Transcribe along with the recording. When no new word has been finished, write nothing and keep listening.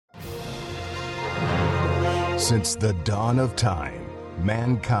Since the dawn of time,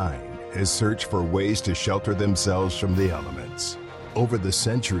 mankind has searched for ways to shelter themselves from the elements. Over the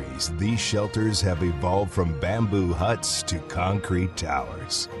centuries, these shelters have evolved from bamboo huts to concrete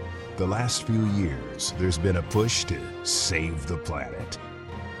towers. The last few years, there's been a push to save the planet.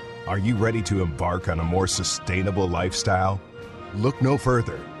 Are you ready to embark on a more sustainable lifestyle? Look no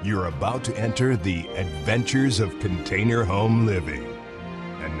further. You're about to enter the adventures of container home living.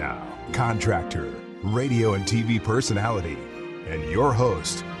 And now, contractor, radio and TV personality, and your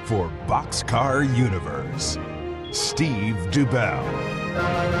host for Boxcar Universe, Steve Dubell.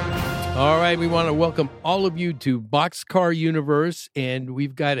 All right, we want to welcome all of you to Boxcar Universe, and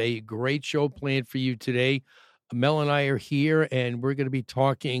we've got a great show planned for you today. Mel and I are here, and we're going to be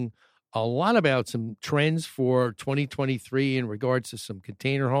talking a lot about some trends for 2023 in regards to some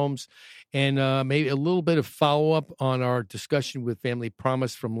container homes, and maybe a little bit of follow-up on our discussion with Family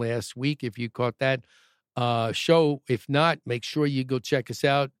Promise from last week, if you caught that show. If not, make sure you go check us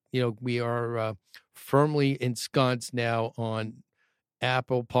out. You know, we are firmly ensconced now on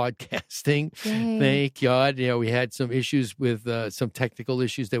Apple podcasting. Yay. Thank God. You know, we had some issues with some technical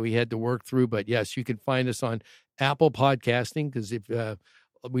issues that we had to work through, but yes, you can find us on Apple podcasting, because if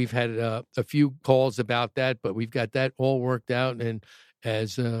we've had a few calls about that, but we've got that all worked out. And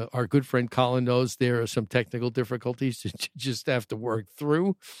as our good friend Colin knows, there are some technical difficulties that you just have to work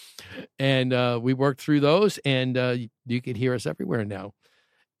through. And we worked through those, and you can hear us everywhere now.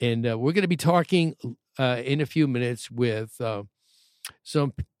 And we're going to be talking in a few minutes with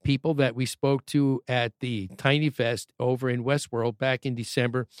some people that we spoke to at the Tiny Fest over in Westworld back in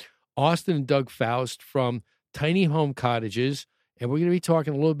December. Austin and Doug Faust from Tiny Home Cottages. And we're going to be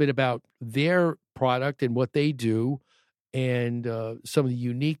talking a little bit about their product and what they do, and some of the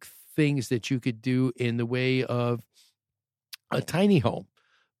unique things that you could do in the way of a tiny home.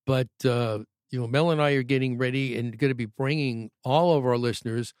 But, you know, Mel and I are getting ready and going to be bringing all of our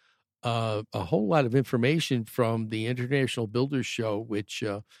listeners a whole lot of information from the International Builders Show, which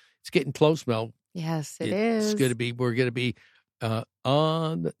it's getting close, Mel. Yes, it is. It's going to be, we're going to be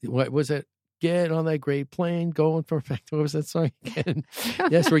on, what was it? Get on that great plane, going for, what was that song again?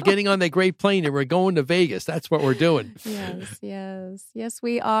 Yes, we're getting on that great plane and we're going to Vegas. That's what we're doing. Yes,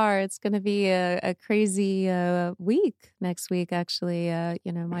 we are. It's going to be a crazy week next week, actually.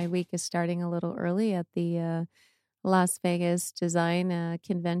 You know, my week is starting a little early at the Las Vegas Design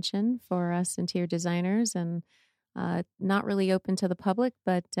Convention for us interior designers, and not really open to the public,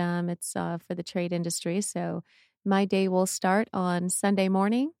 but it's for the trade industry. So my day will start on Sunday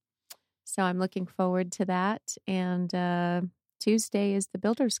morning. So I'm looking forward to that. And Tuesday is the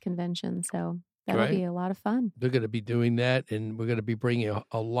Builders Convention. So that'll be a lot of fun. They're going to be doing that. And we're going to be bringing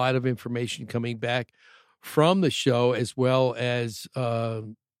a lot of information coming back from the show, as well as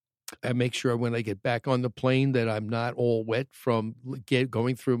I make sure when I get back on the plane that I'm not all wet from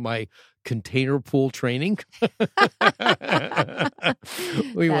going through my container pool training. That's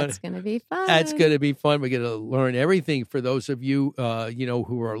going to be fun. That's going to be fun. We're going to learn everything for those of you, you know,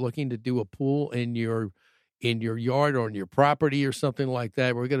 who are looking to do a pool in your yard or on your property or something like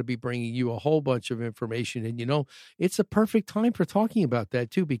that. We're going to be bringing you a whole bunch of information. And, you know, it's a perfect time for talking about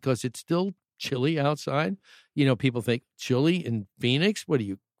that, too, because it's still chilly outside. You know, people think chilly in Phoenix. What are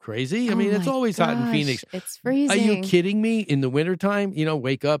you, crazy? I mean, it's always hot in Phoenix. It's freezing. Are you kidding me? In the wintertime, you know,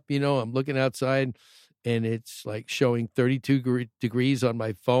 wake up, you know, I'm looking outside and it's like showing 32 degrees on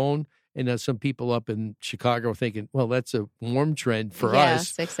my phone. And some people up in Chicago are thinking, well, that's a warm trend for us.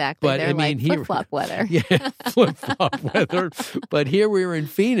 Yes, exactly. But they're like flip-flop weather. Yeah, flip-flop weather. But here we're in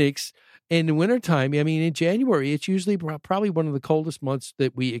Phoenix. In the wintertime, I mean, in January, it's usually probably one of the coldest months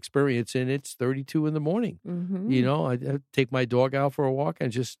that we experience, and it's 32 in the morning. Mm-hmm. You know, I take my dog out for a walk, and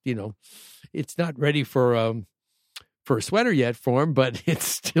just, you know, it's not ready for a sweater yet for him, but it's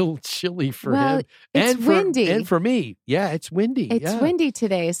still chilly for him. It's windy. And for me. Yeah, it's windy. It's windy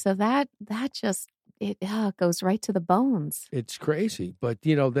today, so that just, it goes right to the bones. It's crazy, but,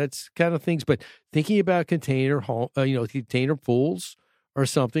 you know, that's kind of things. But thinking about container pools, or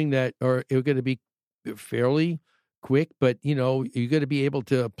something that are going to be fairly quick, but, you know, you're going to be able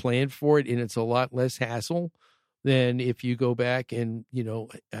to plan for it, and it's a lot less hassle than if you go back and, you know,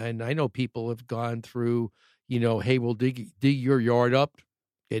 and I know people have gone through, you know, hey, we'll dig your yard up,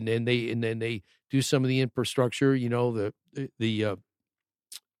 and then they do some of the infrastructure, you know, the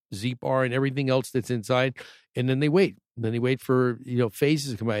Z-bar and everything else that's inside, and then they wait. And then they wait for, you know,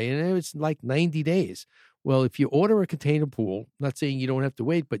 phases to come by, and it's like 90 days. Well, if you order a container pool, not saying you don't have to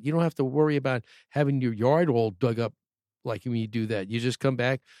wait, but you don't have to worry about having your yard all dug up like when you do that. You just come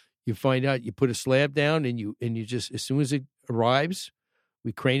back, you find out, you put a slab down, and you just, as soon as it arrives,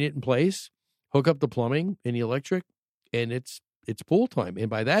 we crane it in place. hook up the plumbing and the electric, and it's pool time. And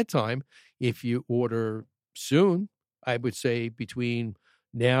by that time, if you order soon, I would say between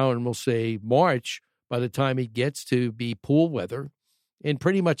now and we'll say March, by the time it gets to be pool weather in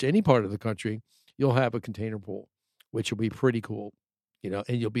pretty much any part of the country, you'll have a container pool, which will be pretty cool, and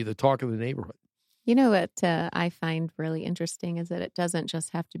you'll be the talk of the neighborhood. You know what I find really interesting is that it doesn't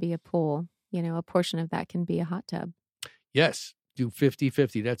just have to be a pool. A portion of that can be a hot tub. Yes. Do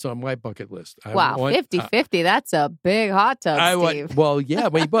 50-50. That's on my bucket list. Wow, 50-50. That's a big hot tub, Steve. Well, yeah.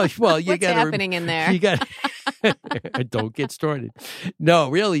 Well, you What's happening in there? You got. Don't get started. No,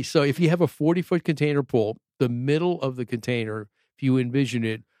 really. So if you have a 40-foot container pool, the middle of the container, if you envision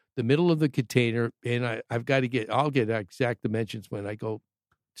it, the middle of the container, and I'll get exact dimensions when I go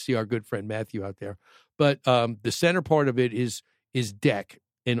see our good friend Matthew out there. But the center part of it is deck,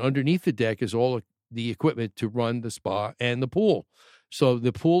 and underneath the deck is all the equipment to run the spa and the pool. So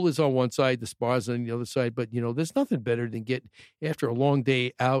the pool is on one side, the spa is on the other side. But there's nothing better than after a long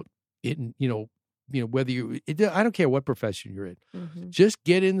day out in whether I don't care what profession you're in, just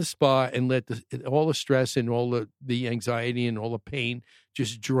get in the spa and let all the stress and all the anxiety and all the pain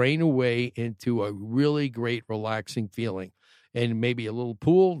just drain away into a really great relaxing feeling. And maybe a little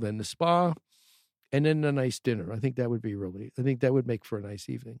pool, then the spa, and then a nice dinner. I think that would make for a nice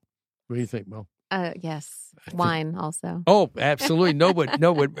evening. What do you think, Mo? Yes. Wine also. Oh, absolutely. No one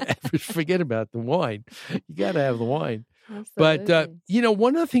forget about the wine. You got to have the wine. Absolutely. But,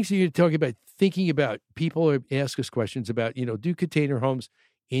 one of the things that you're talking about, thinking about, people ask us questions about, do container homes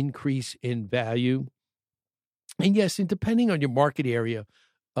increase in value? And yes, and depending on your market area,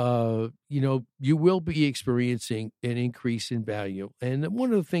 you will be experiencing an increase in value. And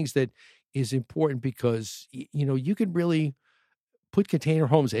one of the things that is important because, you can really put container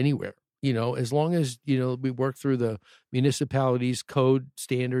homes anywhere. As long as, we work through the municipalities' code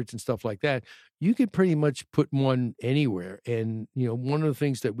standards and stuff like that, you could pretty much put one anywhere. And, one of the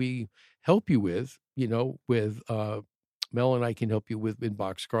things that we help you with, with Mel and I can help you with in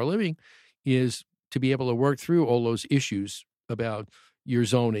Boxcar Living is to be able to work through all those issues about your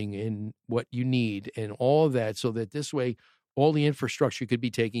zoning and what you need and all of that, so that this way all the infrastructure could be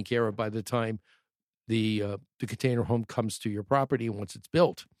taken care of by the time the container home comes to your property once it's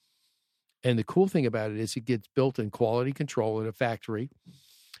built. And the cool thing about it is it gets built in quality control in a factory,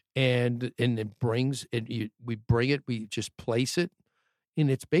 and it brings it. We bring it, we just place it, and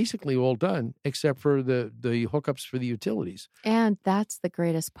it's basically all done except for the hookups for the utilities. And that's the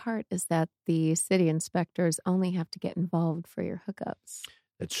greatest part, is that the city inspectors only have to get involved for your hookups.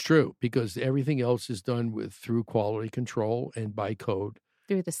 That's true, because everything else is done through quality control and by code.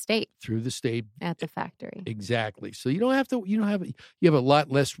 Through the state. At the factory. Exactly. So you have a lot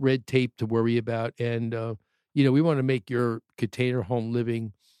less red tape to worry about. And, we want to make your container home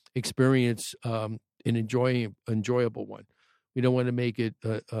living experience an enjoyable one. We don't want to make it,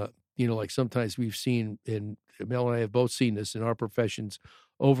 like sometimes we've seen, and Mel and I have both seen this in our professions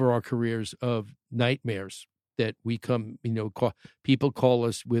over our careers, of nightmares that we come, people call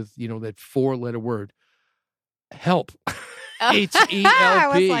us with, that 4-letter word, help. HELP. I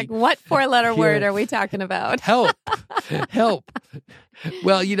was like, what 4-letter word are we talking about? Help.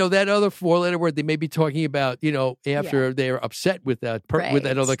 Well, that other 4-letter word they may be talking about, after they're upset with that with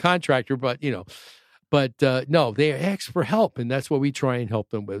that other contractor, but no, they ask for help, and that's what we try and help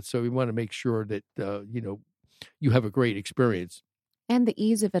them with. So we want to make sure that you have a great experience. And the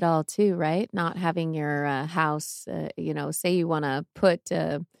ease of it all too, right? Not having your house, say you want to put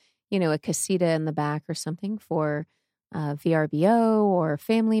a casita in the back or something for VRBO or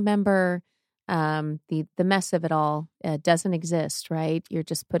family member. The mess of it all doesn't exist, right? You're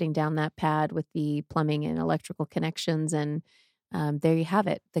just putting down that pad with the plumbing and electrical connections, and there you have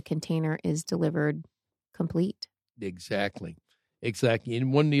it. The container is delivered complete. Exactly.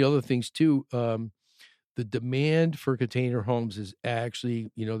 And one of the other things too, the demand for container homes is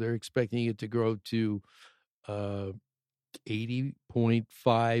actually, they're expecting it to grow to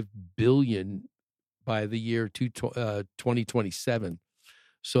 80.5 billion by the year 2027.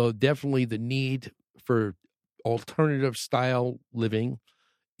 So definitely the need for alternative style living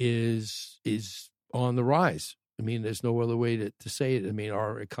is on the rise. I mean, there's no other way to say it. I mean,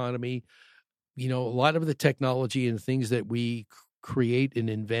 our economy, a lot of the technology and things that we create and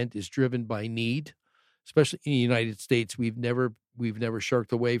invent is driven by need, especially in the United States. We've never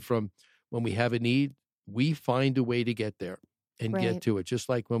shirked away from when we have a need, we find a way to get there and get to it. Just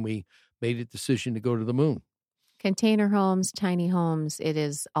like when we made a decision to go to the moon. Container homes, tiny homes, it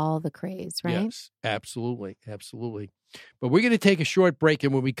is all the craze, right? Yes, absolutely. But we're going to take a short break,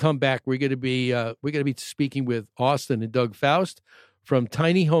 and when we come back, we're going to be speaking with Austin and Doug Faust from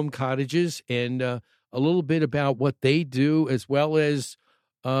Tiny Home Cottages, and a little bit about what they do, as well as,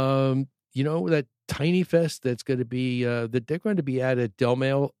 that Tiny Fest that's going to be, that they're going to be at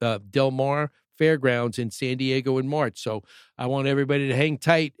Del Mar Fairgrounds in San Diego in March. So I want everybody to hang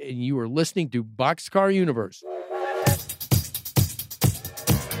tight, and you are listening to Boxcar Universe.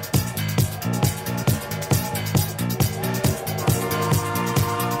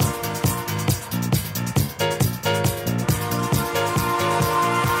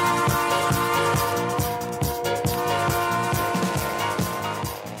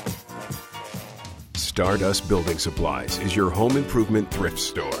 Stardust Building Supplies is your home improvement thrift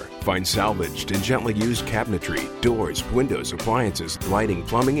store. Find salvaged and gently used cabinetry, doors, windows, appliances, lighting,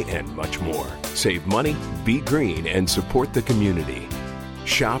 plumbing, and much more. Save money, be green, and support the community.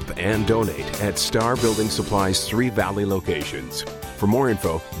 Shop and donate at Star Building Supply's 3 Valley locations. For more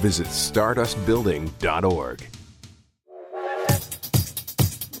info, visit stardustbuilding.org.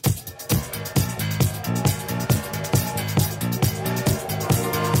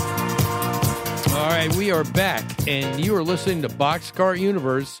 All right, we are back, and you are listening to Boxcar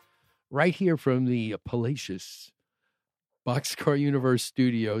Universe right here from the Palacious Boxcar Universe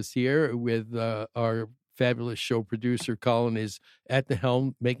studios here with our fabulous show producer. Colin is at the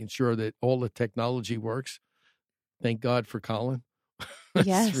helm, making sure that all the technology works. Thank God for Colin.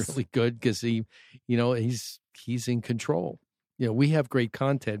 Yes. It's really good because he's in control. We have great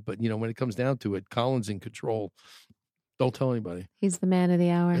content, but when it comes down to it, Colin's in control. Don't tell anybody. He's the man of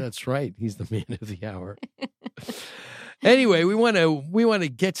the hour. That's right. He's the man of the hour. Anyway, we want to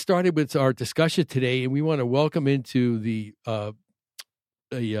get started with our discussion today, and we want to welcome into the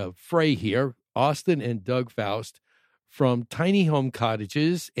fray here Austin and Doug Faust from Tiny Home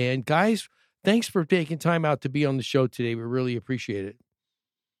Cottages. And guys, thanks for taking time out to be on the show today. We really appreciate it.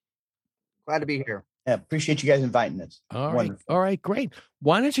 Glad to be here. Yeah, appreciate you guys inviting us. All right, great.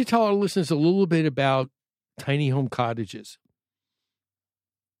 Why don't you tell our listeners a little bit about Tiny Home Cottages?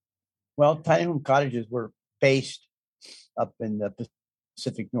 Well, Tiny Home Cottages were based up in the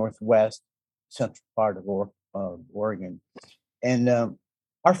Pacific Northwest, central part of Oregon. And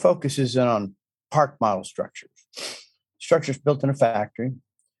our focus is on park model structures. Structures built in a factory,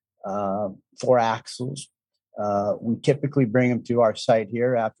 4 axles. We typically bring them to our site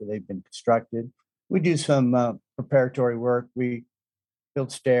here after they've been constructed. We do some preparatory work. We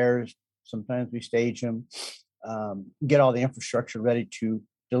build stairs. Sometimes we stage them, get all the infrastructure ready to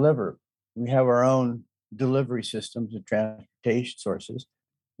deliver. We have our own delivery systems and transportation sources.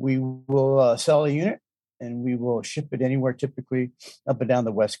 We will sell a unit and we will ship it anywhere, typically up and down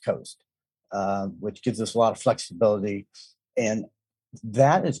the West Coast, which gives us a lot of flexibility. And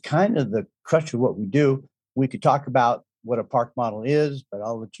that is kind of the crutch of what we do. We could talk about what a park model is, but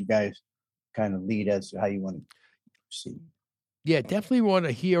I'll let you guys kind of lead as to how you want to proceed. Yeah, definitely want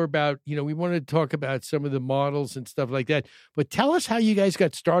to hear about, we want to talk about some of the models and stuff like that. But tell us how you guys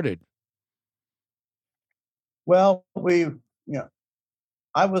got started. Well, I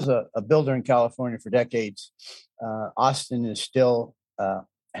was a builder in California for decades. Austin is still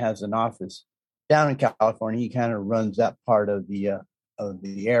has an office down in California. He kind of runs that part of the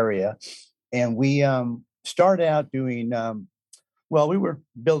area. And we started out doing, we were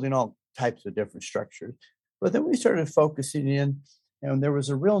building all types of different structures. But then we started focusing in, and there was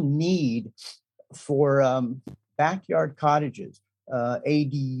a real need for backyard cottages,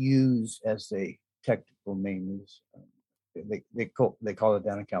 ADUs, as the technical name is. They call it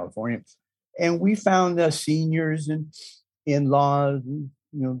down in California. And we found seniors and in-laws,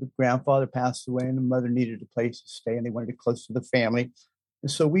 the grandfather passed away and the mother needed a place to stay and they wanted it close to the family. And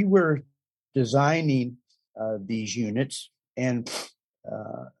so we were designing these units. And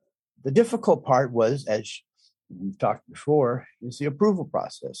the difficult part was, as we've talked before, is the approval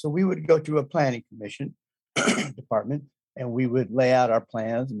process. So we would go to a planning commission department and we would lay out our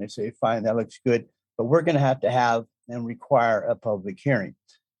plans and they say, fine, that looks good, but we're going to have and require a public hearing.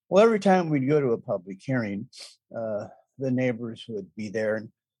 Well, every time we'd go to a public hearing, the neighbors would be there and,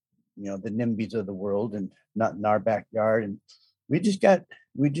 the NIMBYs of the world and not in our backyard. And we just got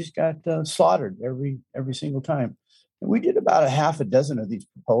slaughtered every single time. And we did about a half a dozen of these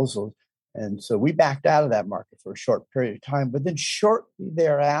proposals. And so we backed out of that market for a short period of time. But then shortly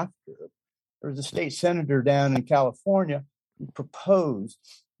thereafter, there was a state senator down in California who proposed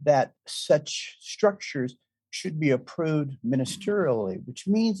that such structures should be approved ministerially, which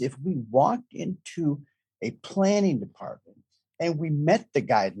means if we walked into a planning department and we met the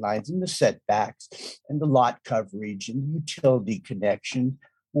guidelines and the setbacks and the lot coverage and the utility connection,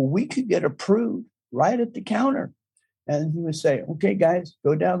 well, we could get approved right at the counter. And he would say, okay, guys,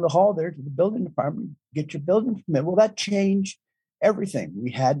 go down the hall there to the building department, get your building permit. Well, that changed everything.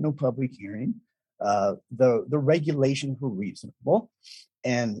 We had no public hearing. The regulations were reasonable.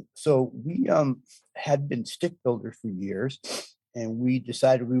 And so we had been stick builders for years, and we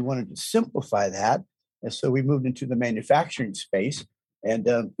decided we wanted to simplify that. And so we moved into the manufacturing space. And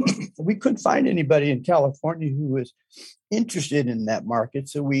we couldn't find anybody in California who was interested in that market.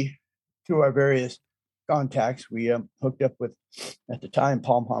 So we, through our various contacts, we hooked up with, at the time,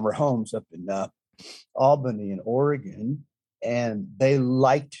 Palm Harbor Homes up in Albany in Oregon, and they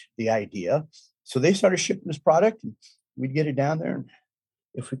liked the idea. So they started shipping this product, and we'd get it down there. And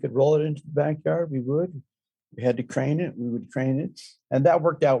if we could roll it into the backyard, we would. We had to crane it. We would crane it. And that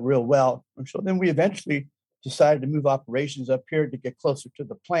worked out real well. And so then we eventually decided to move operations up here to get closer to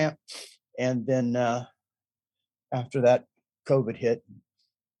the plant. And then after that, COVID hit,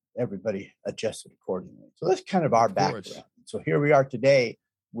 everybody adjusted accordingly. So that's kind of our background. So here we are today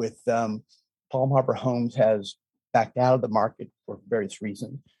with Palm Harbor Homes has backed out of the market for various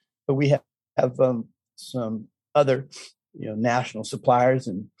reasons. But we have some other national suppliers.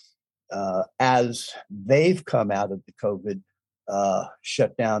 And as they've come out of the COVID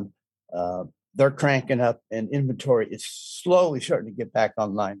shutdown, they're cranking up, and inventory is slowly starting to get back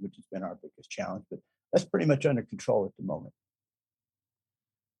online, which has been our biggest challenge. But that's pretty much under control at the moment.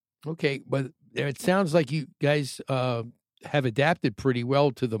 Okay, but it sounds like you guys have adapted pretty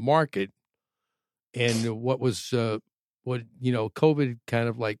well to the market, and what COVID kind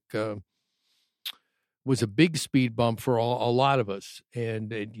of like was a big speed bump for a lot of us,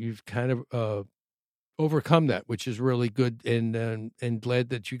 and you've kind of overcome that, which is really good, and glad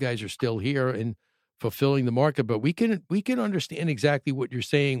that you guys are still here and fulfilling the market. But we can understand exactly what you're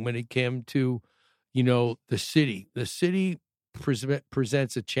saying when it came to, the city. The city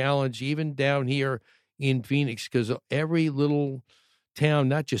presents a challenge even down here in Phoenix, because every little town,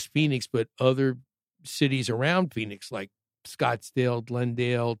 not just Phoenix, but other cities around Phoenix, like Scottsdale,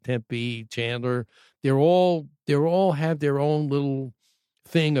 Glendale, Tempe, Chandler, they all have their own little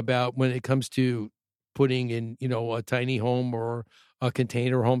thing about when it comes to putting in, a tiny home or a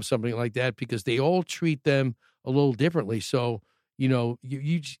container home, something like that, because they all treat them a little differently. So, you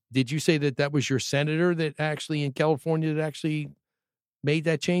did you say that was your senator that actually in California that actually made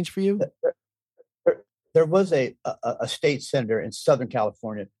that change for you? There was a state senator in Southern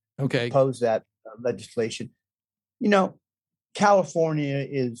California who proposed that legislation. California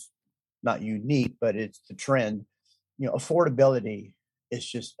is not unique, but it's the trend. Affordability is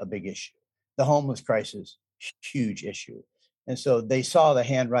just a big issue. The homeless crisis, huge issue. And so they saw the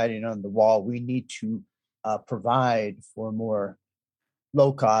handwriting on the wall. We need to provide for more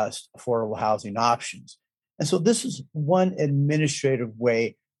low-cost, affordable housing options. And so this is one administrative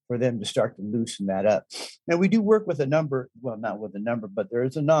way for them to start to loosen that up. Now, we do work with not with a number, but there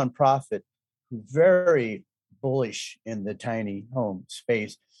is a nonprofit who's very bullish in the tiny home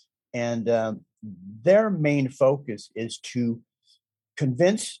space. And their main focus is to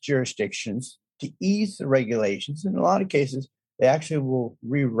convince jurisdictions to ease the regulations. In a lot of cases, they actually will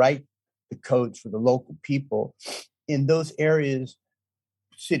rewrite the codes for the local people in those areas,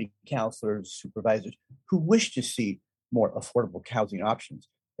 city councilors, supervisors, who wish to see more affordable housing options.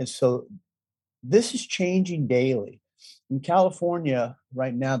 And so this is changing daily. In California,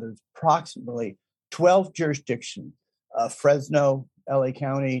 right now, there's approximately 12 jurisdictions, Fresno, LA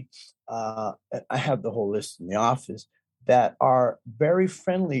County, I have the whole list in the office, that are very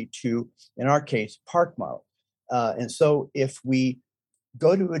friendly to, in our case, park model. And so if we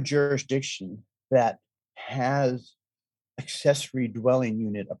go to a jurisdiction that has accessory dwelling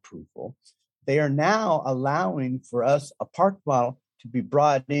unit approval, they are now allowing for us a park model to be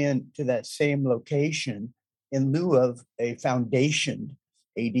brought in to that same location in lieu of a foundationed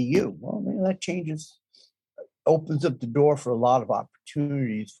ADU. Well, that opens up the door for a lot of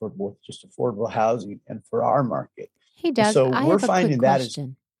opportunities for both just affordable housing and for our market. Hey, Doug, so I we're have a finding quick that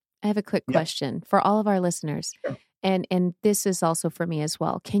question. I have a quick question for all of our listeners. Sure. And this is also for me as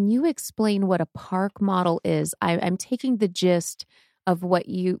well. Can you explain what a park model is? I'm taking the gist of what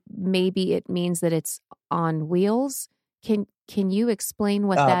maybe it means that it's on wheels. Can you explain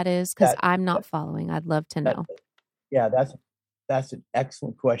what that is? Because I'm not following. I'd love to know. That's an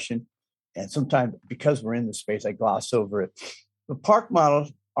excellent question. And sometimes because we're in the space, I gloss over it. The park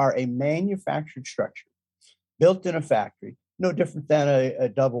models are a manufactured structure built in a factory, no different than a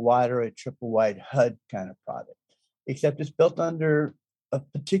double wide or a triple wide HUD kind of product, except it's built under a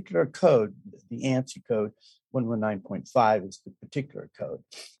particular code. The ANSI code 119.5 is the particular code.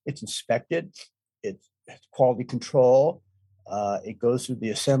 It's inspected. It's quality control. It goes through the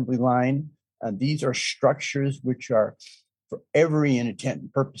assembly line. And these are structures which are, for every intent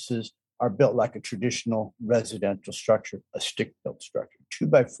and purposes, are built like a traditional residential structure, a stick-built structure,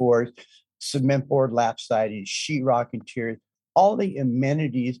 2x4s, cement board, lap siding, sheetrock interiors, all the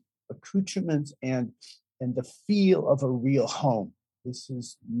amenities, accoutrements, and the feel of a real home. This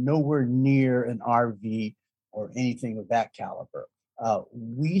is nowhere near an RV or anything of that caliber.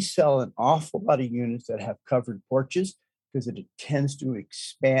 We sell an awful lot of units that have covered porches because it tends to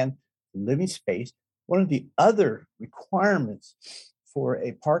expand living space. One of the other requirements for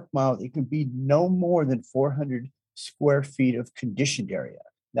a park model, it can be no more than 400 square feet of conditioned area.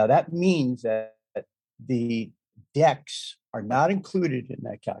 Now, that means that the decks are not included in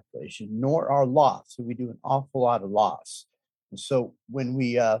that calculation, nor are lofts. So we do an awful lot of lofts. And so when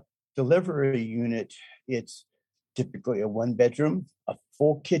we deliver a unit, it's typically a one-bedroom, a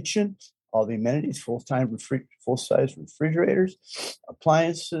full kitchen, all the amenities, full-size refrigerators,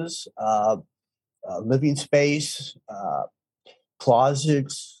 appliances, living space,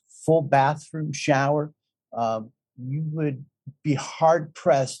 closets, full bathroom, shower. You would be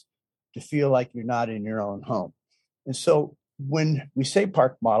hard-pressed to feel like you're not in your own home. And so when we say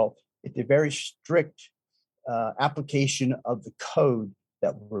park model, it's a very strict application of the code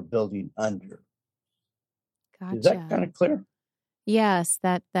that we're building under. Gotcha. Is that kind of clear? Yes,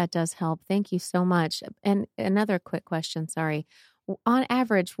 that does help. Thank you so much. And another quick question, sorry. On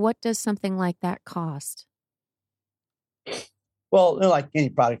average, what does something like that cost? Well, like any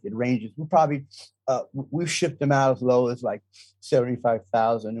product, it ranges. We've shipped them out as low as like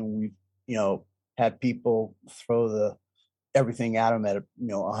 $75,000, and we've had people throw everything at them at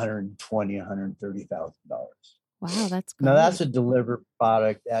 $120,000, $130,000. Wow, that's great. Now that's a delivered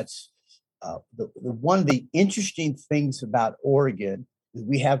product. That's one of the interesting things about Oregon is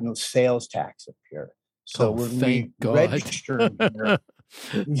we have no sales tax up here. So when we register here,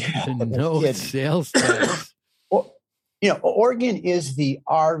 no sales tax. Oregon is the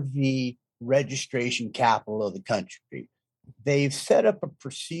RV registration capital of the country. They've set up a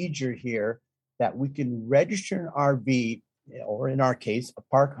procedure here that we can register an RV, or in our case, a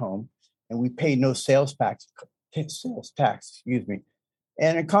park home, and we pay no sales tax,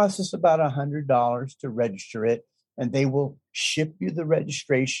 and it costs us about $100 to register it, and they will ship you the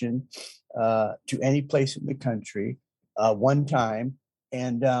registration to any place in the country one time,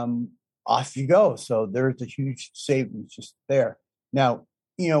 and off you go. So there's a huge savings just there. Now,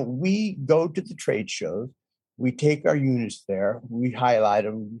 we go to the trade shows, we take our units there, we highlight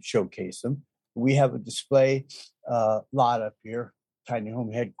them, we showcase them. We have a display lot up here, Tiny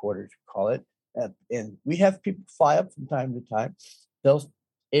Home Headquarters, we call it, and we have people fly up from time to time. They're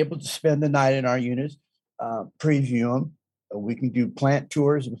able to spend the night in our units, preview them. We can do plant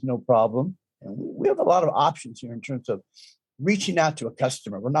tours with no problem. And we have a lot of options here in terms of reaching out to a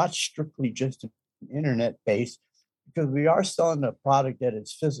customer. We're not strictly just internet-based because we are selling a product that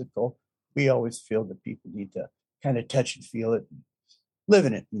is physical. We always feel that people need to kind of touch and feel it, live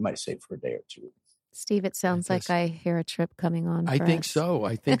in it, you might say, for a day or two. Steve, it sounds like I hear a trip coming on. I think so.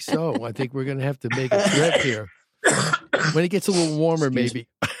 I think we're going to have to make a trip here. When it gets a little warmer, maybe.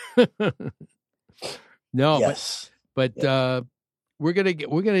 No, yes. But yes. We're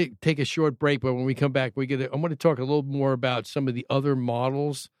gonna take a short break. But when we come back, I'm gonna talk a little more about some of the other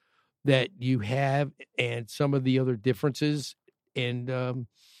models that you have and some of the other differences and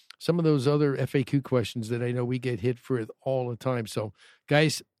some of those other FAQ questions that I know we get hit for all the time. So,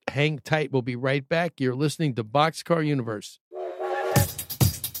 guys, hang tight. We'll be right back. You're listening to Boxcar Universe.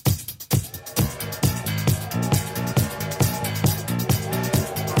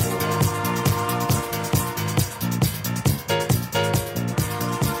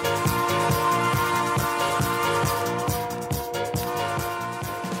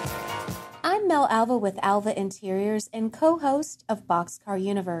 Alva with Alva Interiors and co-host of Boxcar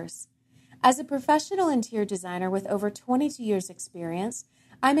Universe. As a professional interior designer with over 22 years experience,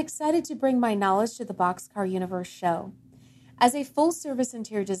 I'm excited to bring my knowledge to the Boxcar Universe show. As a full-service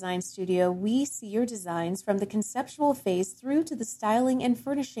interior design studio, we see your designs from the conceptual phase through to the styling and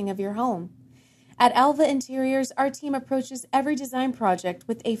furnishing of your home. At Alva Interiors, our team approaches every design project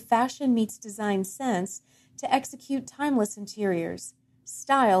with a fashion meets design sense to execute timeless interiors.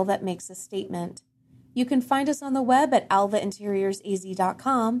 Style that makes a statement. You can find us on the web at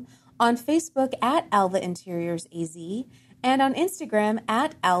alvainteriorsaz.com, on Facebook at Alva Interiors AZ, and on Instagram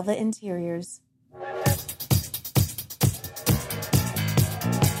at Alva Interiors.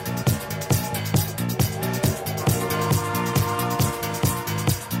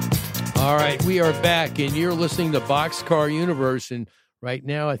 All right, we are back, and you're listening to Boxcar Universe, and right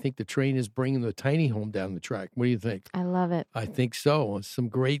now, I think the train is bringing the tiny home down the track. What do you think? I love it. I think so. Some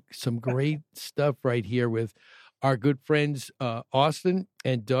great stuff right here with our good friends Austin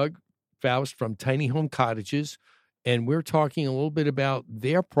and Doug Faust from Tiny Home Cottages, and we're talking a little bit about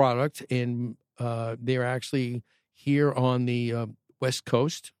their product. And they're actually here on the West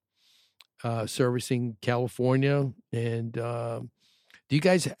Coast, servicing California. And do you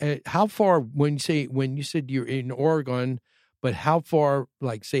guys? How far? When you said you're in Oregon, but how far?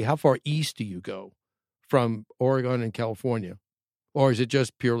 Like, say, how far east do you go from Oregon and California, or is it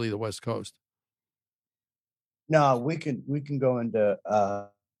just purely the West Coast? No, we can go into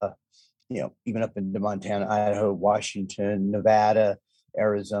even up into Montana, Idaho, Washington, Nevada,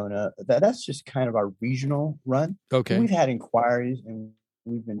 Arizona. That's just kind of our regional run. Okay. We've had inquiries and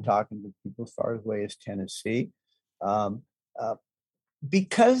we've been talking to people as far away as Tennessee.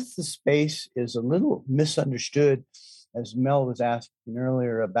 Because the space is a little misunderstood, as Mel was asking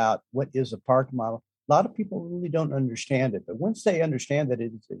earlier about what is a park model, a lot of people really don't understand it. But once they understand that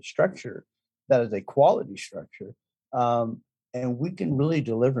it is a structure, that is a quality structure, and we can really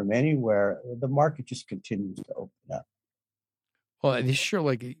deliver them anywhere, the market just continues to open up. Well, there's sure,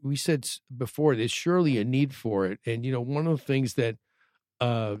 like we said before, there's surely a need for it. And, one of the things that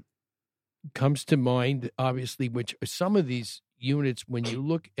comes to mind, obviously, which some of these units, when you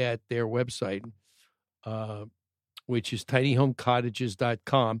look at their website, which is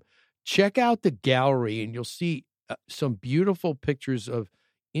tinyhomecottages.com, check out the gallery and you'll see some beautiful pictures of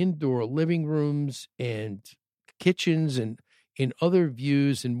indoor living rooms and kitchens and other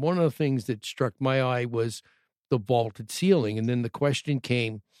views. And one of the things that struck my eye was the vaulted ceiling. And then the question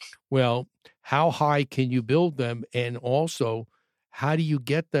came, well, how high can you build them? And also, how do you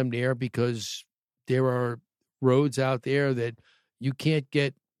get them there? Because there are roads out there that you can't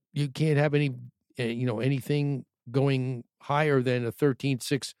have any, anything going higher than a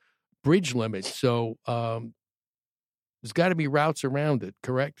 13.6 bridge limit. So there's got to be routes around it,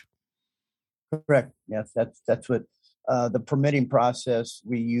 correct? Correct. Yes, that's what the permitting process.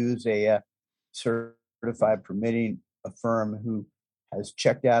 We use a certified permitting firm who has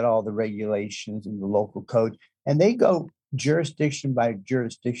checked out all the regulations in the local code, and they go jurisdiction by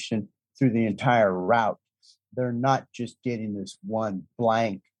jurisdiction through the entire route. They're not just getting this one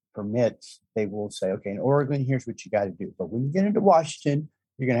blank permit. They will say, okay, in Oregon, here's what you got to do. But when you get into Washington,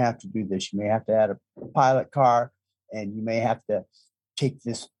 you're going to have to do this. You may have to add a pilot car, and you may have to take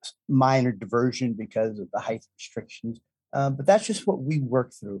this minor diversion because of the height restrictions. But that's just what we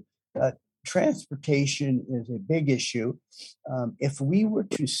work through. Transportation is a big issue. If we were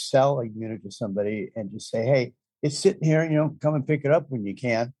to sell a unit to somebody and just say, hey, it's sitting here, come and pick it up when you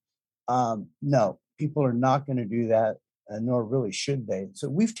can. No, people are not going to do that, nor really should they. So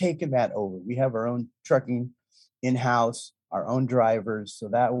we've taken that over. We have our own trucking in-house, our own drivers. So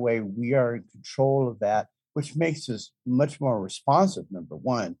that way we are in control of that, which makes us much more responsive, number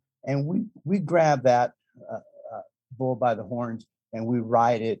one. And we grab that bull by the horns and we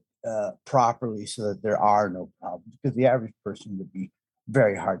ride it properly so that there are no problems, because the average person would be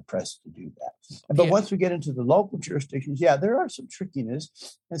very hard pressed to do that. But once we get into the local jurisdictions, there are some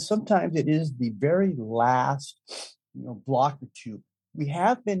trickiness, and sometimes it is the very last, block or two. We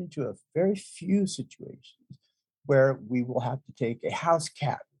have been into a very few situations where we will have to take a house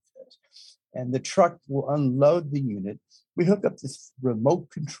cat with us, and the truck will unload the unit. We hook up this remote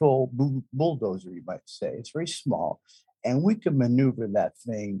control bulldozer, you might say. It's very small, and we can maneuver that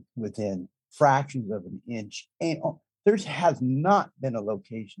thing within fractions of an inch. And there has not been a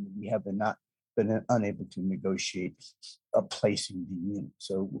location that we have not been unable to negotiate a placing the unit.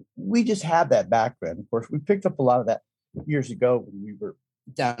 So we just have that background. Of course, we picked up a lot of that years ago when we were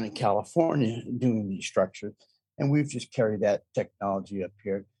down in California doing these structures, and we've just carried that technology up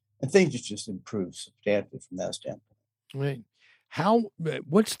here, and things just improved substantially from that standpoint. Right.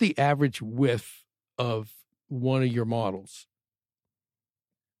 What's the average width of one of your models?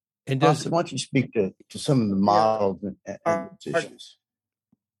 And Austin, why don't you speak to some of the models and issues?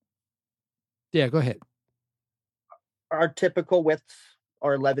 Yeah, go ahead. Our typical widths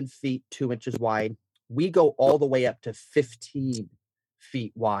are 11 feet, 2 inches wide. We go all the way up to 15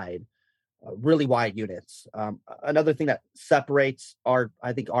 feet wide, really wide units. Another thing that separates our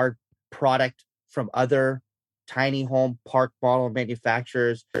product from other tiny home park model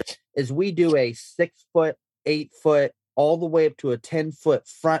manufacturers is we do a 6 foot, 8 foot, all the way up to a 10-foot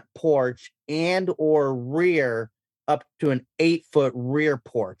front porch and or rear up to an 8-foot rear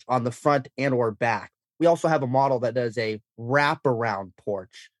porch on the front and or back. We also have a model that does a wraparound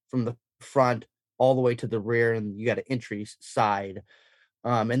porch from the front all the way to the rear, and you got an entry side.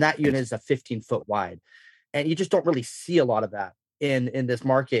 And that unit is a 15-foot wide. And you just don't really see a lot of that in this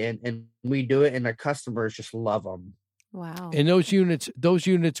market. And we do it, and our customers just love them. Wow. And those units,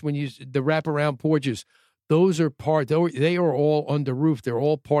 when you the wraparound porches, those are they are all under roof. They're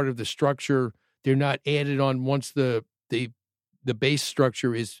all part of the structure. They're not added on once the base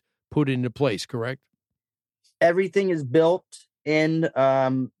structure is put into place, correct? Everything is built in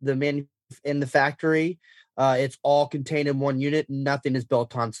in the factory. It's all contained in one unit. Nothing is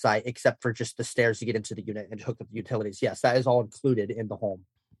built on site except for just the stairs to get into the unit and hook up the utilities. Yes, that is all included in the home.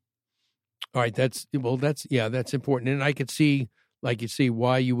 All right, that's important. And I could see, like you see,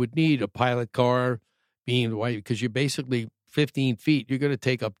 why you would need a pilot car being why, because you're basically 15 feet. You're going to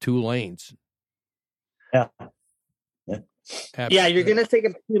take up 2 lanes. Yeah. Yeah, you're going to take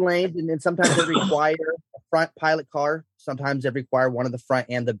up 2 lanes, and then sometimes they require a front pilot car. Sometimes they require one of the front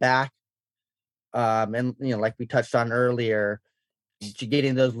and the back. And like we touched on earlier,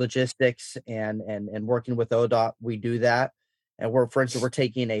 getting those logistics and working with ODOT, we do that. And for instance, we're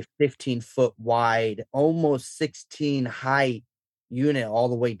taking a 15-foot wide, almost 16 height unit all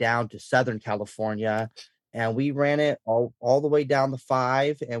the way down to Southern California. And we ran it all the way down the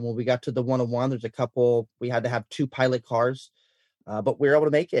 5. And when we got to the 101, we had to have 2 pilot cars, but we were able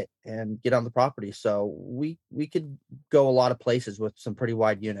to make it and get on the property. So we could go a lot of places with some pretty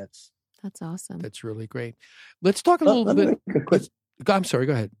wide units. That's awesome. That's really great. Let's talk a little bit. I'm sorry,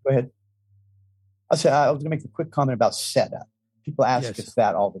 go ahead. Go ahead. I was going to make a quick comment about setup. People ask us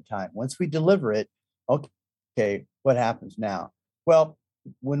that all the time. Once we deliver it, okay, what happens now? Well,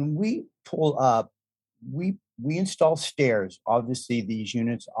 when we pull up, we install stairs. Obviously, these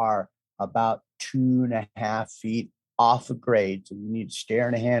units are about 2.5 feet off of grade, so we need a stair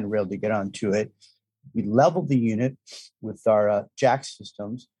and a handrail to get onto it. We level the unit with our jack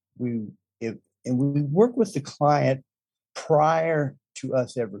systems. We work with the client prior to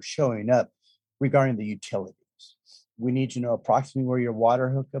us ever showing up regarding the utilities. We need to know approximately where your water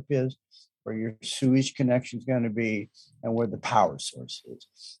hookup is, where your sewage connection is going to be, and where the power source is.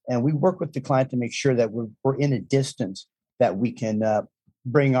 And we work with the client to make sure that we're in a distance that we can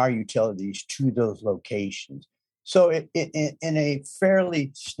bring our utilities to those locations. So in a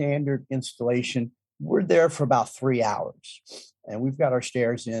fairly standard installation, we're there for about 3 hours. And we've got our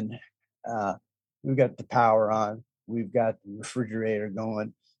stairs in. We've got the power on. We've got the refrigerator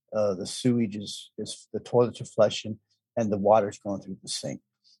going. The sewage is the toilets are flushing, and the water's going through the sink.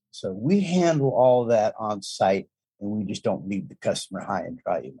 So we handle all that on site, and we just don't leave the customer high and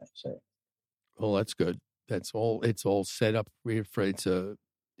dry, you might say. Well, that's good. It's all set up for it's a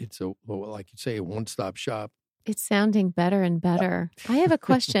like you say, a one-stop shop. It's sounding better and better. I have a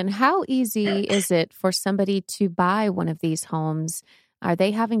question. How easy is it for somebody to buy one of these homes? Are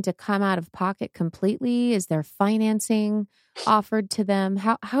they having to come out of pocket completely? Is there financing offered to them?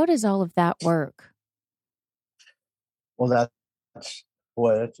 How does all of that work? Well,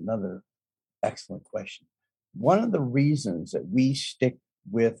 that's another excellent question. One of the reasons that we stick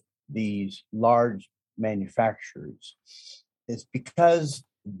with these large manufacturers is because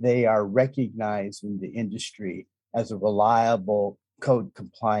they are recognized in the industry as a reliable,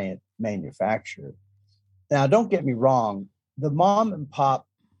 code-compliant manufacturer. Now, don't get me wrong. The mom and pop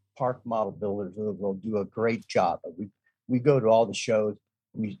park model builders of the world do a great job. We go to all the shows.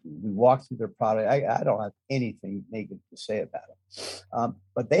 We walk through their product. I don't have anything negative to say about it.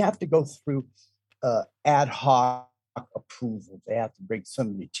 But they have to go through ad hoc approvals. They have to bring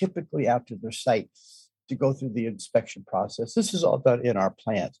somebody typically out to their site to go through the inspection process. This is all done in our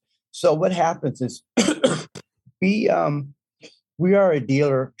plants. So what happens is we are a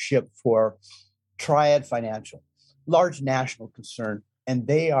dealership for Triad Financial, large national concern, and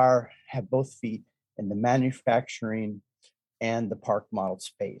they have both feet in the manufacturing and the park model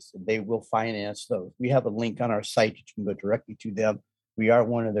space, and they will finance those. We have a link on our site that you can go directly to them. We are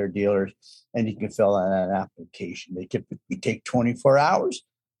one of their dealers, and you can fill out an application. They typically take 24 hours,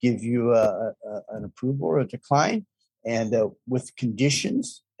 give you an approval or a decline, and with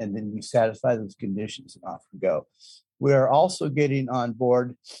conditions, and then we satisfy those conditions, and off we go. We are also getting on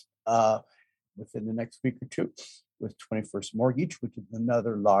board within the next week or two with 21st Mortgage, which is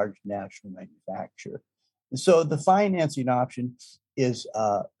another large national manufacturer. And so the financing option is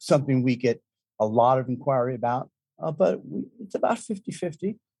something we get a lot of inquiry about, but it's about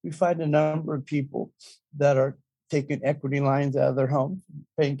 50-50. We find a number of people that are taking equity lines out of their home,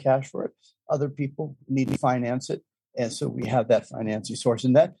 paying cash for it. Other people need to finance it. And so we have that financing source.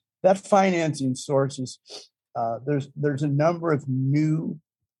 And that financing source is, there's a number of new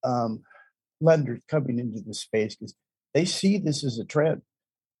lenders coming into the space because they see this as a trend.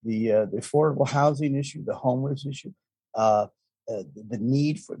 The affordable housing issue, the homeless issue, the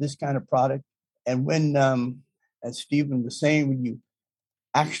need for this kind of product. And when, as Stephen was saying, when you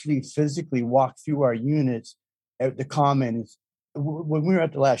actually physically walk through our units, the comment is, when we were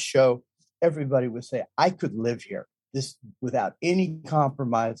at the last show, everybody would say, I could live here this without any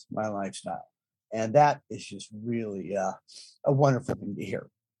compromise in my lifestyle. And that is just really a wonderful thing to hear.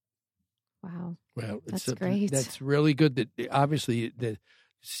 Wow. Well, that's great. That's really good. That obviously,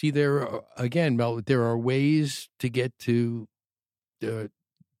 see there again, Mel. There are ways to get to the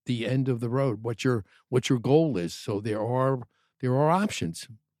end of the road. What your goal is. So there are options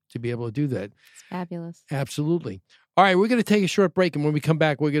to be able to do that. It's fabulous. Absolutely. All right, we're going to take a short break, and when we come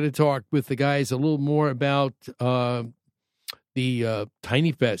back, we're going to talk with the guys a little more about the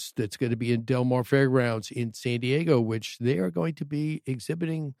Tiny Fest that's going to be in Del Mar Fairgrounds in San Diego, which they are going to be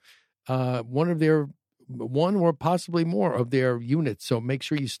exhibiting one or possibly more of their units. So make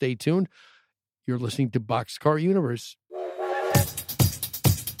sure you stay tuned. You're listening to Boxcar Universe.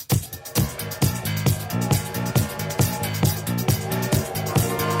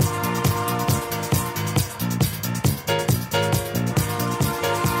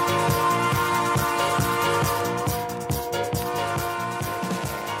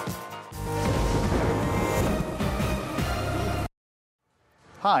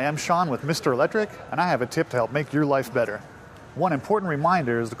 Hi, I'm Sean with Mr. Electric, and I have a tip to help make your life better. One important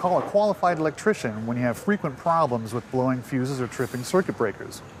reminder is to call a qualified electrician when you have frequent problems with blowing fuses or tripping circuit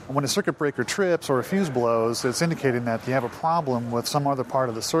breakers. And when a circuit breaker trips or a fuse blows, it's indicating that you have a problem with some other part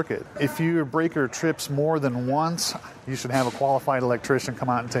of the circuit. If your breaker trips more than once, you should have a qualified electrician come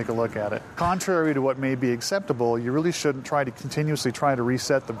out and take a look at it. Contrary to what may be acceptable, you really shouldn't continuously try to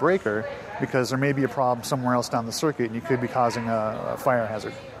reset the breaker because there may be a problem somewhere else down the circuit and you could be causing a fire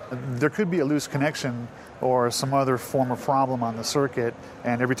hazard. There could be a loose connection or some other form of problem on the circuit,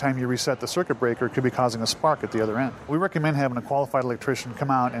 and every time you reset the circuit breaker, it could be causing a spark at the other end. We recommend having a qualified electrician come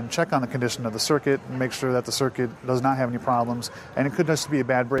out and check on the condition of the circuit and make sure that the circuit does not have any problems. And it could just be a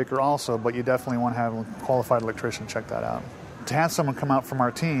bad breaker also, but you definitely want to have a qualified electrician check that out. To have someone come out from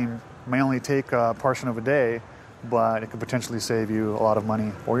our team may only take a portion of a day, but it could potentially save you a lot of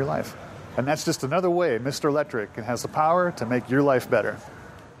money or your life. And that's just another way Mr. Electric has the power to make your life better.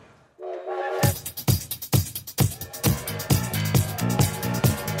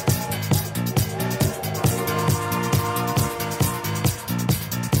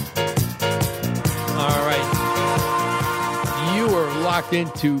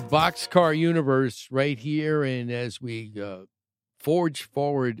 Into Boxcar Universe right here, and as we forge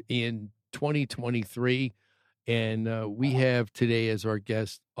forward in 2023, and we have today as our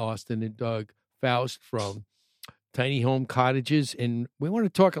guest Austin and Doug Faust from Tiny Home Cottages, and we want to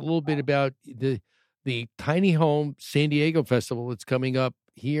talk a little bit about the Tiny Home San Diego Festival that's coming up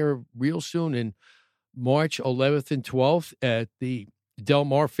here real soon in March 11th and 12th at the Del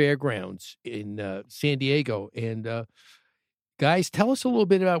Mar Fairgrounds in San Diego, and guys, tell us a little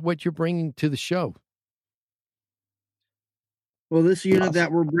bit about what you're bringing to the show. Well, this unit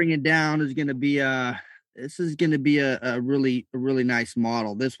that we're bringing down is going to be a really nice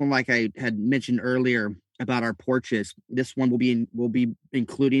model. This one, like I had mentioned earlier about our porches, this one will be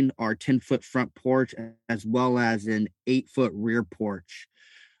including our 10-foot front porch as well as an 8-foot rear porch.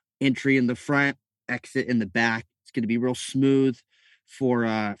 Entry in the front, exit in the back. It's going to be real smooth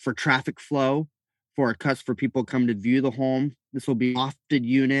for traffic flow, for people coming to view the home. This will be a lofted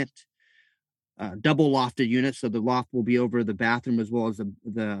unit, double lofted unit. So the loft will be over the bathroom as well as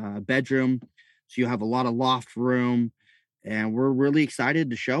the bedroom. So you have a lot of loft room, and we're really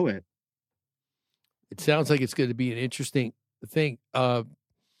excited to show it. It sounds like it's going to be an interesting thing. Now,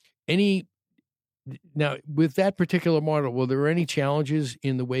 with that particular model, were there any challenges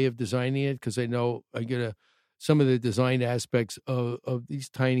in the way of designing it? Because I know some of the design aspects of these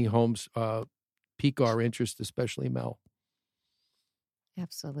tiny homes pique our interest, especially Mel.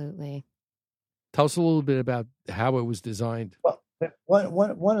 Absolutely. Tell us a little bit about how it was designed. Well,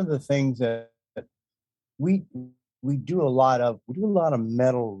 one of the things that we do a lot of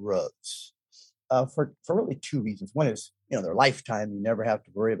metal roofs for really two reasons. One is, they're lifetime. You never have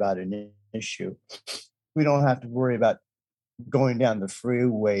to worry about an issue. We don't have to worry about going down the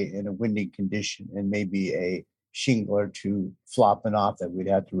freeway in a windy condition and maybe a shingle or two flopping off that we'd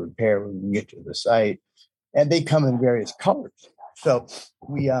have to repair when we get to the site. And they come in various colors. So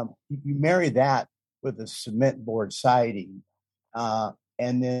you marry that with a cement board siding, and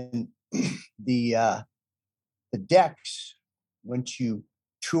then the decks. Once you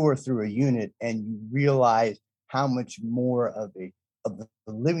tour through a unit and you realize how much more of the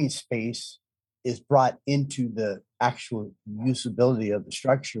living space is brought into the actual usability of the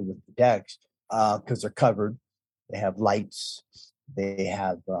structure with the decks, because they're covered, they have lights, they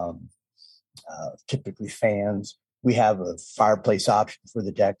have typically fans. We have a fireplace option for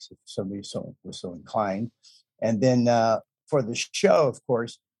the decks if somebody was so inclined. And then for the show, of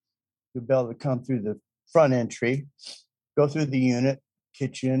course, You'll be able to come through the front entry, go through the unit,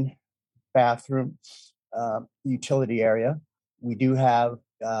 kitchen, bathroom, utility area. We do have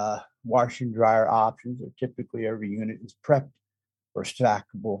washer and dryer options. Typically, every unit is prepped for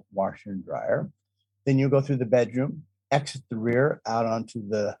stackable washer and dryer. Then you'll go through the bedroom, exit the rear out onto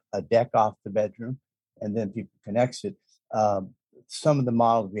a deck off the bedroom, and then people can exit. Some of the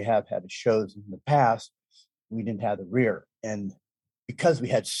models we have had shows in the past, we didn't have the rear. And because we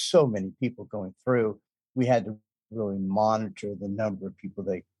had so many people going through, we had to really monitor the number of people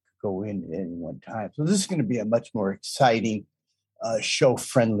that could go in at any one time. So this is going to be a much more exciting,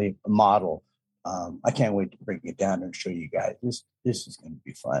 show-friendly model. I can't wait to bring it down and show you guys. This is going to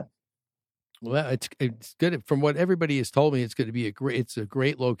be fun. Well, it's good. From what everybody has told me, it's going to be it's a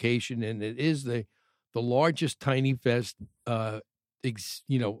great location, and it is the largest Tiny Fest,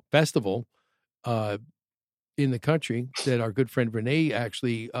 festival in the country that our good friend Renee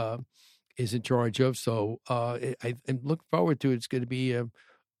actually is in charge of. So I look forward to it. It's going to be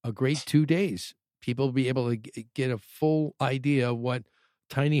a great 2 days. People will be able to get a full idea of what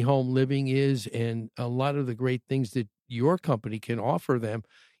tiny home living is and a lot of the great things that your company can offer them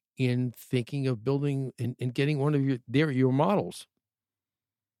in thinking of building and getting one of your models.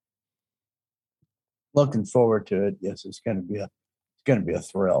 Looking forward to it. Yes, it's going to be a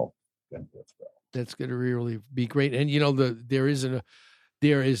thrill. That's going to really be great. And there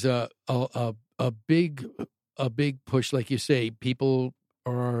is a big push, like you say. People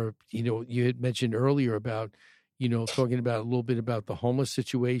are, you had mentioned earlier about, talking about a little bit about the homeless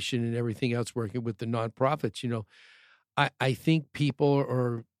situation and everything else, working with the nonprofits. I think people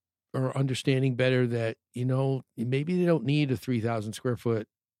are understanding better that, maybe they don't need a 3,000 square foot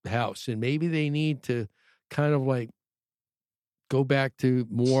house, and maybe they need to kind of like go back to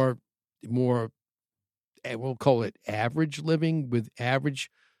more, we'll call it average living with average,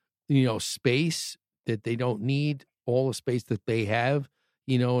 space, that they don't need all the space that they have,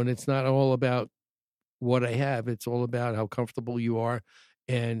 and it's not all about what I have. It's all about how comfortable you are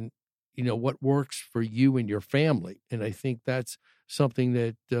and, what works for you and your family. And I think that's something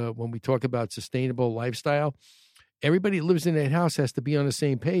that when we talk about sustainable lifestyle, everybody who lives in that house has to be on the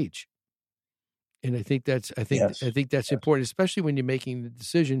same page. And I think that's important, especially when you're making the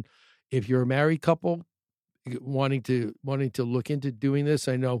decision. If you're a married couple wanting to look into doing this,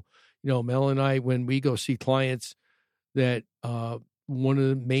 I know, Mel and I, when we go see clients, that one of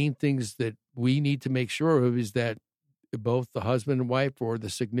the main things that we need to make sure of is that both the husband and wife or the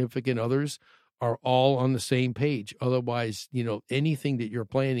significant others are all on the same page. Otherwise, anything that you're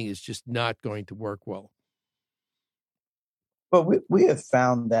planning is just not going to work well. Well, we have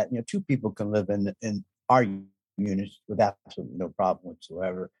found that, two people can live in our units with absolutely no problem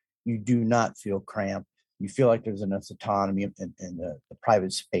whatsoever. You do not feel cramped. You feel like there's enough autonomy in the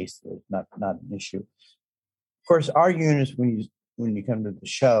private space that it's not an issue. Of course, our units, when you come to the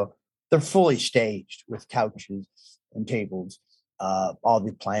show, they're fully staged with couches and tables. All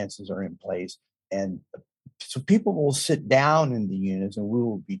the appliances are in place. And so people will sit down in the units and we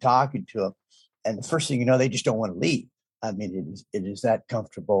will be talking to them. And the first thing you know, they just don't want to leave. I mean, it is that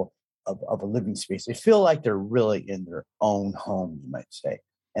comfortable of a living space. They feel like they're really in their own home, you might say.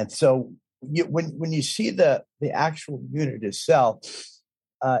 And so when you see the actual unit itself,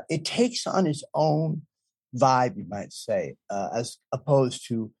 it takes on its own vibe, you might say, as opposed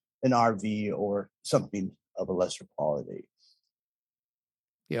to an RV or something of a lesser quality.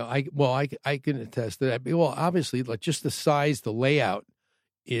 Yeah, I can attest to that. Well, obviously, like just the size, the layout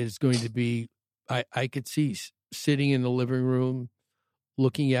is going to be. I could see sitting in the living room,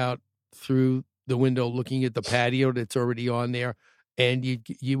 looking out through the window, looking at the patio that's already on there, and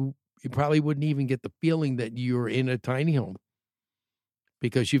you probably wouldn't even get the feeling that you're in a tiny home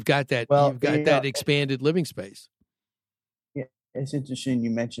because you've got that that expanded living space. Yeah, it's interesting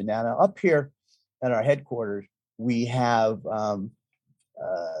you mentioned that. Up here at our headquarters, we have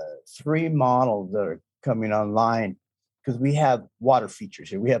 3 models that are coming online because we have water features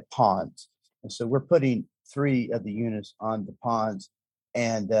here. We have ponds. And so we're putting 3 of the units on the ponds,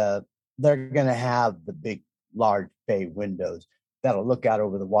 and they're going to have the big, large bay windows that'll look out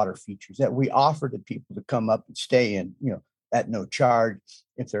over the water features that we offer to people to come up and stay in, at no charge.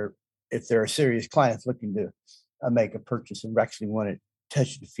 If they're a serious client looking to make a purchase and actually want to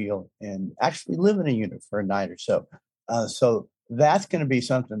touch the feel and actually live in a unit for a night or so. So that's going to be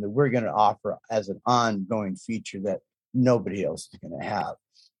something that we're going to offer as an ongoing feature that nobody else is going to have.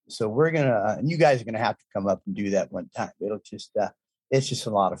 So we're going to, you guys are going to have to come up and do that one time. It'll just, it's just a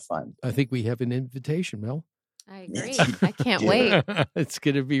lot of fun. I think we have an invitation, Mel. I agree. I can't wait. It's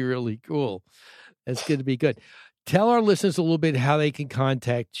going to be really cool. That's going to be good. Tell our listeners a little bit how they can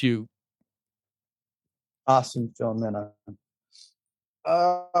contact you Austin Filomena?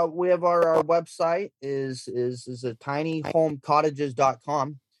 We have our website is a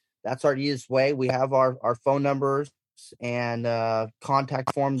tinyhomecottages.com. That's our easiest way. We have our phone numbers and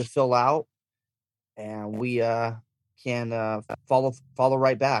contact form to fill out, and we can follow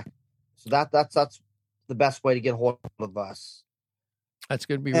right back. So that's the best way to get a hold of us. That's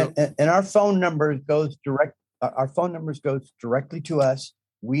going to be and our phone number goes direct. Our phone numbers goes directly to us.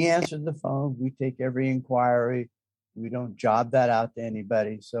 We answer the phone. We take every inquiry. We don't job that out to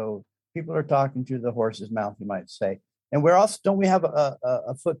anybody. So people are talking through the horse's mouth, you might say. And we're also, don't we have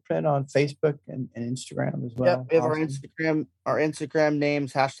a footprint on Facebook and Instagram as well? Yep, we have our Instagram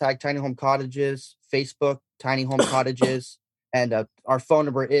names, hashtag Tiny Home Cottages, Facebook, Tiny Home Cottages, and our phone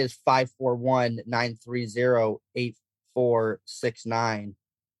number is 541-930-8469.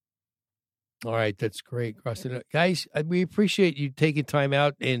 All right, that's great, Austin. Guys, we appreciate you taking time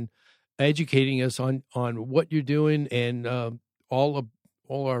out and educating us on what you're doing, and all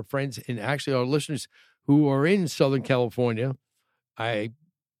our friends and actually our listeners who are in Southern California. I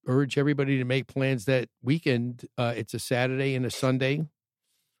urge everybody to make plans that weekend. It's a Saturday and a Sunday,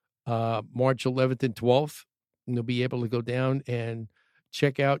 March 11th and 12th. And you'll be able to go down and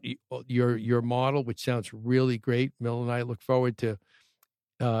check out your model, which sounds really great. Mel and I look forward to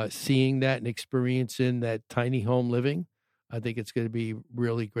seeing that and experiencing that tiny home living. I think it's going to be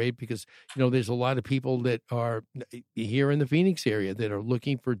really great because, there's a lot of people that are here in the Phoenix area that are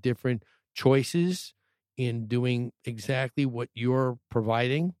looking for different choices in doing exactly what you're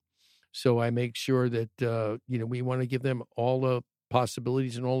providing. So I make sure that, we want to give them all the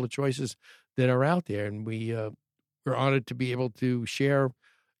possibilities and all the choices that are out there. And we're honored to be able to share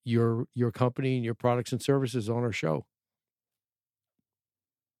your company and your products and services on our show.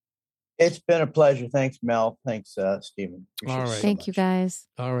 It's been a pleasure. Thanks, Mel. Thanks, Stephen. All right. Thank you, guys.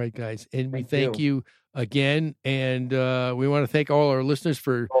 All right, guys. And we thank you again. And we want to thank all our listeners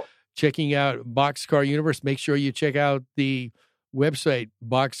for checking out Boxcar Universe. Make sure you check out the website,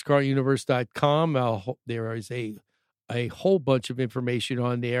 boxcaruniverse.com. There is a whole bunch of information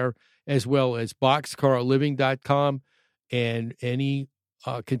on there, as well as boxcarliving.com, and any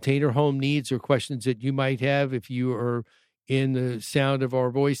container home needs or questions that you might have if you are in the sound of our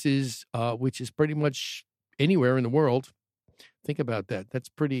voices, which is pretty much anywhere in the world. Think about that. That's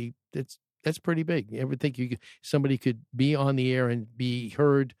pretty big. You ever think somebody could be on the air and be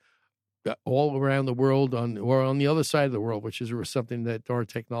heard all around the world or on the other side of the world, which is something that our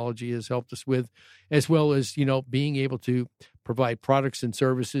technology has helped us with, as well as, being able to provide products and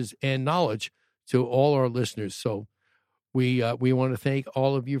services and knowledge to all our listeners. So we want to thank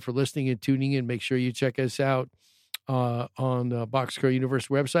all of you for listening and tuning in. Make sure you check us out on the Boxcar Universe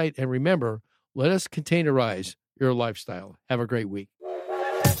website. And remember, let us containerize your lifestyle. Have a great week.